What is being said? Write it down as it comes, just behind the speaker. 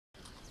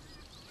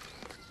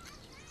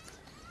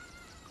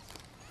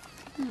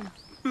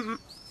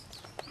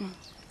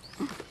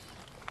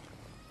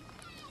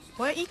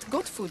Why eat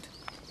good food?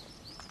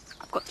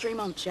 I've got 3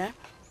 months, yeah?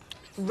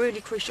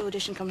 Really crucial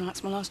audition coming up.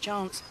 It's my last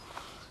chance.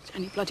 It's the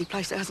only bloody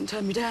place that hasn't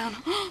turned me down.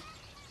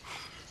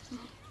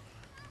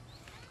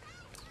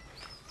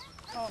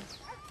 Oh.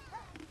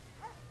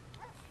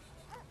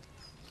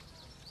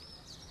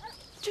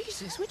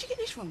 Jesus, where'd you get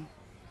this from?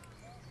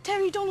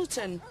 Terry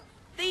Donaldson.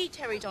 The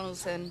Terry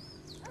Donaldson.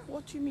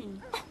 What do you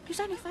mean? Oh, he's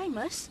only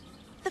famous.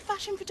 The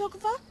fashion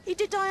photographer. He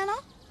did Diana.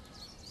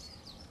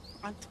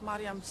 Aunt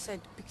Mariam said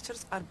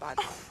pictures are bad.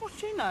 Oh, what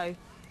do you know?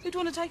 Who'd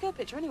want to take her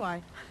picture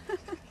anyway?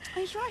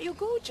 He's right, you're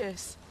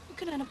gorgeous. You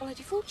can earn a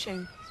bloody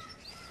fortune.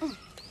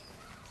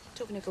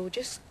 Talking of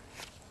gorgeous,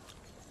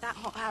 that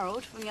hot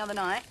Harold from the other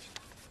night,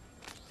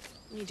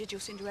 when you did your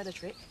Cinderella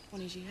trick,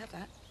 wanted you to have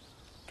that,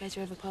 in case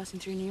you're ever passing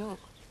through New York.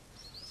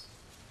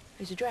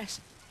 His address?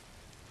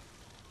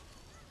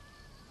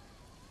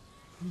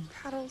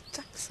 Harold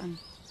Jackson.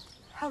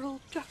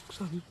 Harold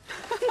Jackson.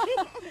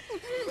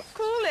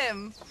 Call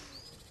him.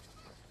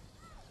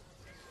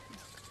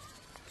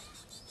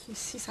 He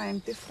sees I am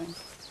different.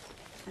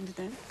 And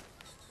then?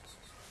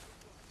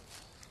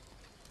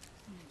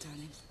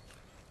 Darling.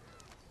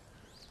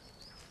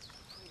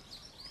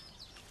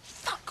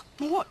 Fuck!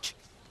 My watch!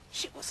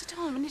 Shit, what's the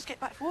time? I need to get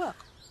back for work.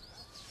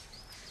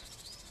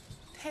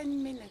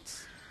 10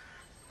 minutes.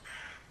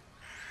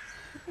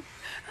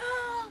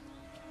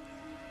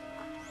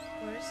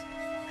 Waris?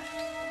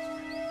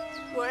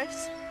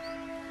 Waris?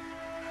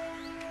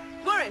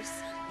 Waris!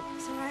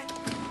 It's all right.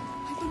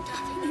 I don't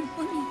have any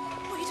money.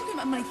 What are you talking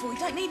about money for? You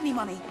don't need any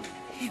money.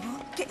 Here,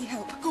 what? Get your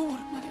help. Go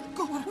on, money.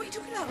 Go on. What are you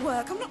talking about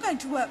work? I'm not going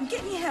to work. I'm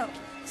getting your help.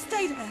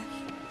 Stay there.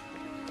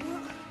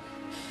 What?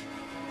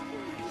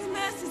 The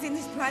nurse is in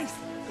this place.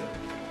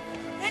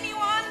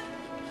 Anyone?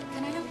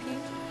 Can I help you?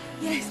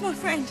 Yes, my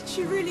friend.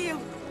 She's really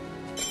ill.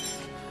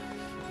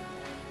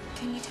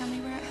 Can you tell me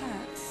where it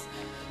hurts?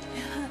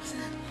 It hurts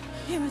her.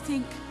 Here, I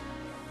think.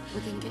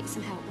 We're going to get you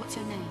some help. What's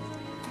your name?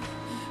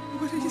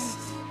 What is...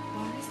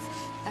 Waris?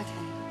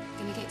 Okay.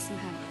 Gonna get some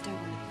help. Don't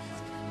worry.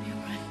 You're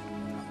right.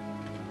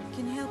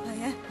 Can you help her,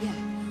 yeah? Yeah.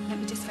 Let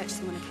me just fetch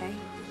someone, okay?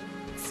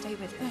 Stay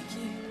with her. Thank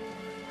you.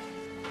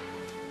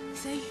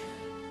 See?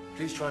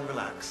 Please try and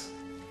relax.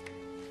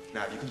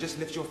 Now, you can just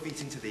lift your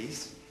feet into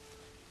these.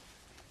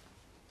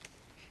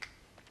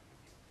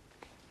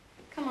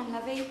 Come on,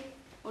 lovey.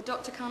 Or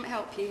doctor can't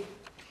help you.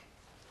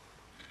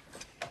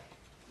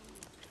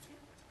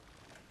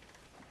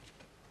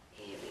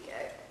 Here we go.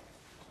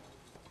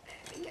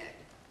 There we go.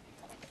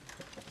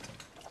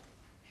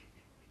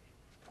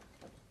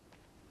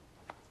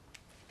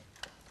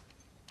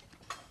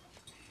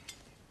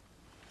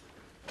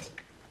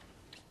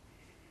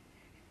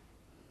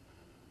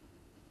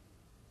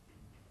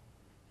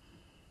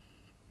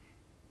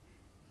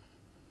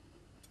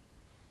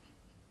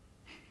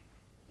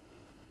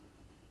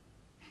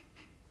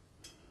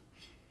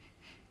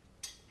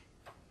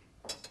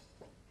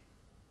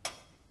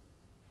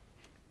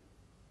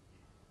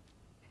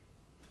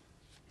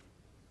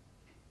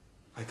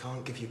 I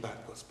can't give you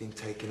back what's been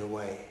taken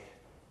away.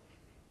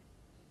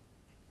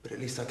 But at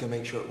least I can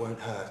make sure it won't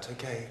hurt,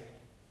 okay?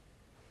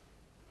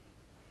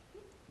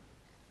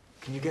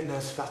 Can you get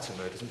Nurse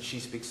Fatima? Doesn't she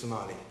speak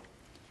Somali?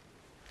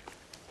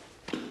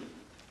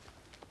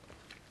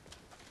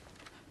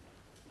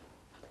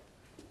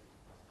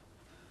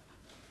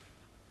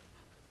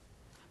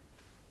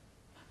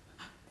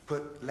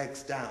 Put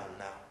legs down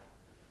now.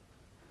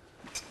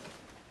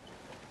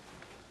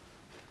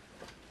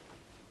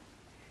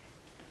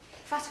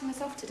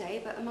 Fatima's off today,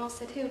 but Amal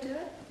said he'll do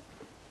it.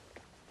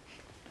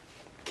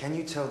 Can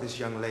you tell this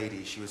young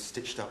lady she was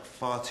stitched up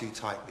far too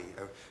tightly?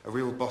 A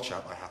real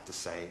botch-up, I have to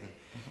say. And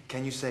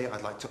can you say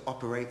I'd like to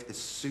operate as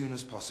soon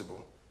as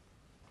possible?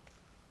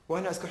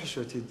 وأنا أسكت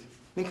حشوتيد.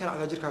 مين كان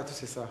على جرك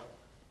عتوسيسا؟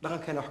 لقن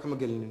كان أحكم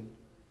قلني.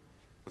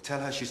 Well, tell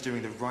her she's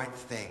doing the right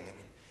thing. I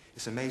mean,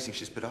 it's amazing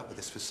she's put up with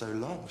this for so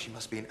long. She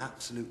must be in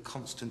absolute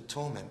constant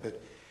torment,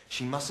 but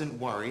she mustn't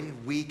worry.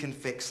 We can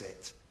fix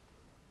it.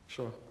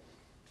 Sure.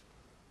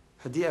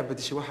 هدي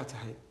أبدي شي واحد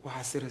هاي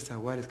واحد سير هسا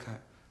والدك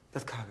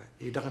dadkaaga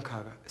iyo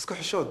dhaqankaaga isku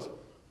xishood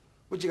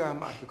wajigaaga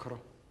ma arki karo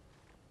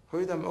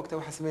hooyada ma ogtahay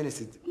waxa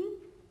sameynaysid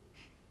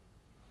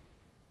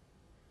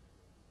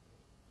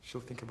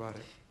she'll think about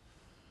it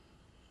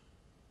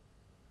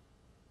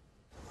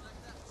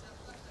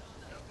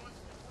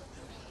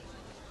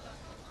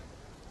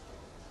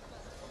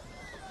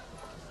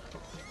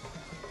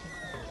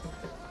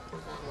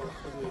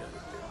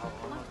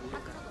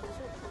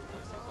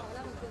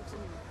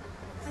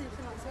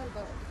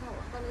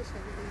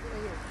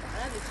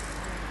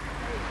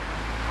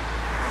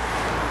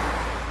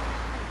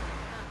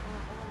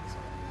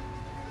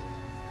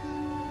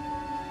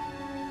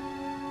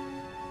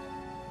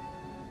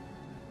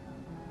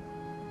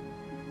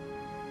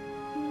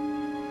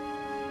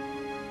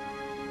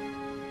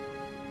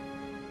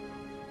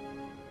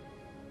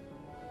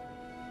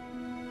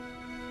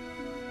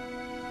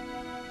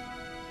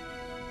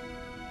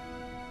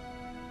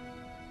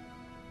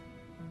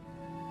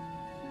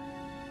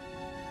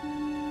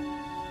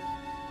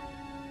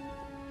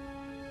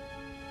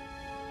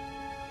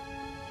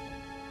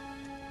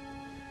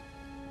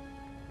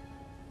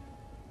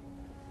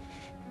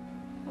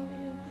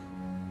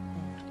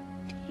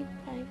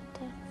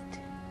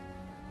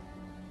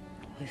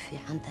وفي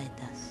عندها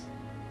تاس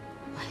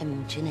waxay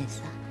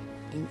muujinaysaa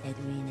in aad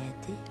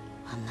weynaatay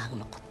waa naag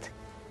noqotay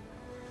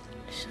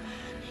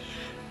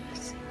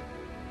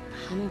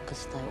xanuun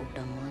kasta u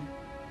dhammaan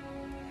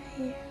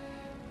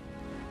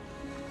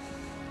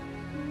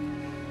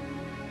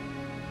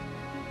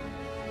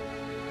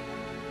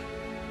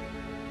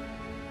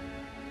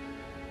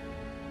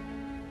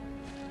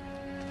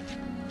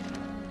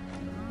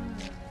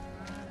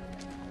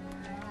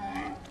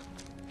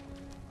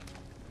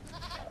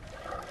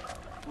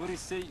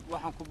warisay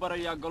waxaan ku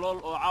barayaa galool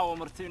oo caawa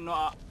marti inoo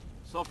ah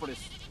soo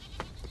fadhiis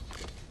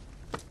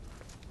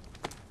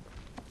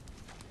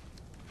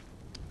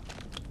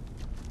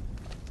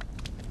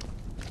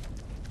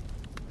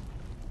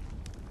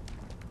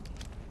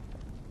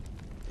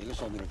iga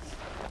soo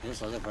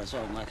dir farso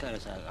ma ka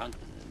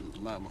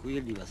ma ku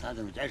yidhi bas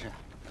hada mujasha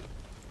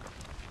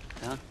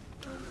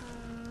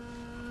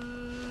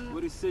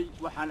warisay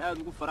waxaan aad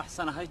ugu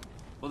faraxsanahay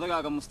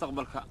odagaaga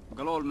mustaqbalka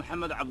galool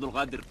maxamed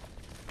cabdulqaadir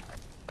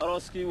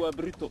أروسكي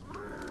وبريتو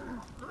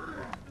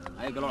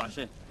هاي قالوا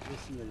عشان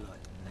بسم الله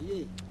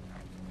هي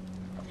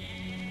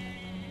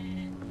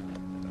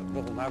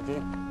بقوا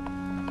معك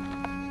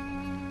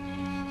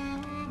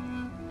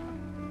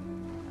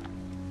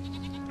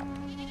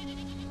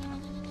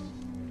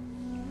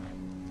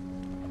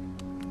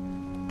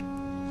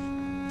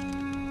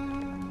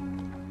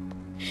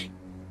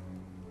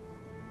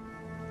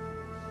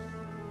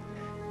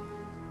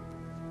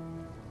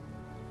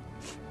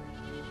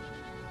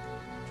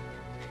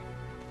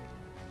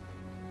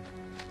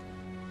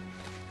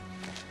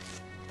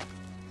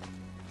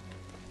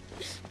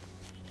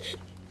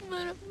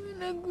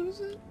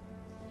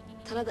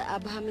talada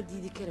aabaha ma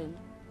diidi karin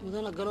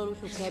mudana galool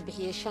wuxuu ka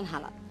bixiyay 5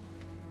 halaad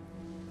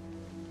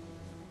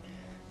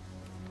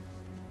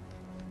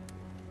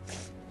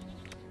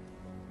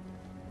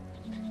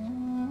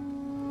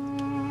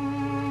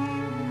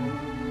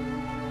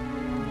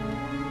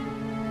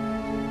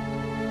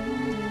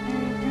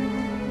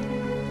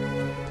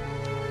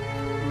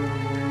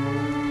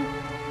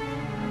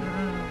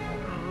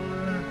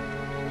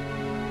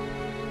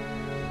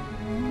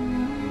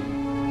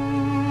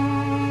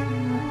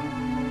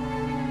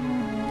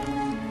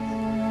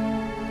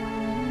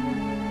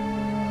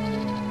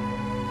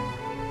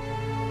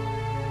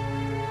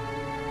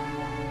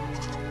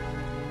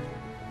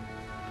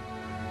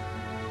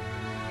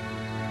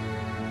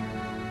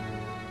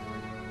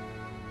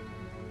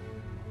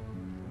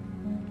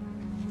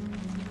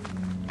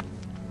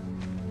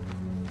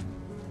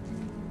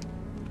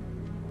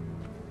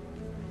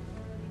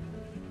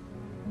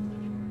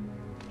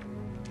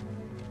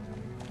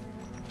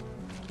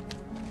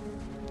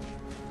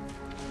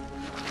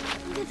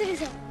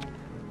تريسا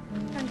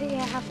عندي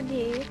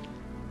حافظي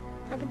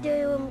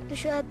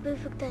ومقدشات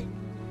بفكتين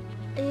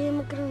أي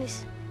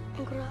مكرونيس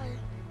مكراعي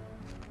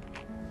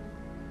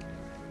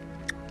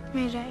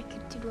ما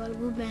رأيك تبغى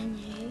الجوبان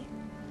هي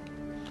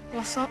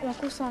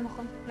وكوسا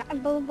نقول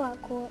لعب بابا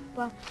كو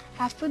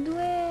حافظ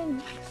وين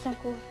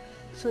حسنكو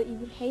سو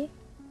إيدي الحي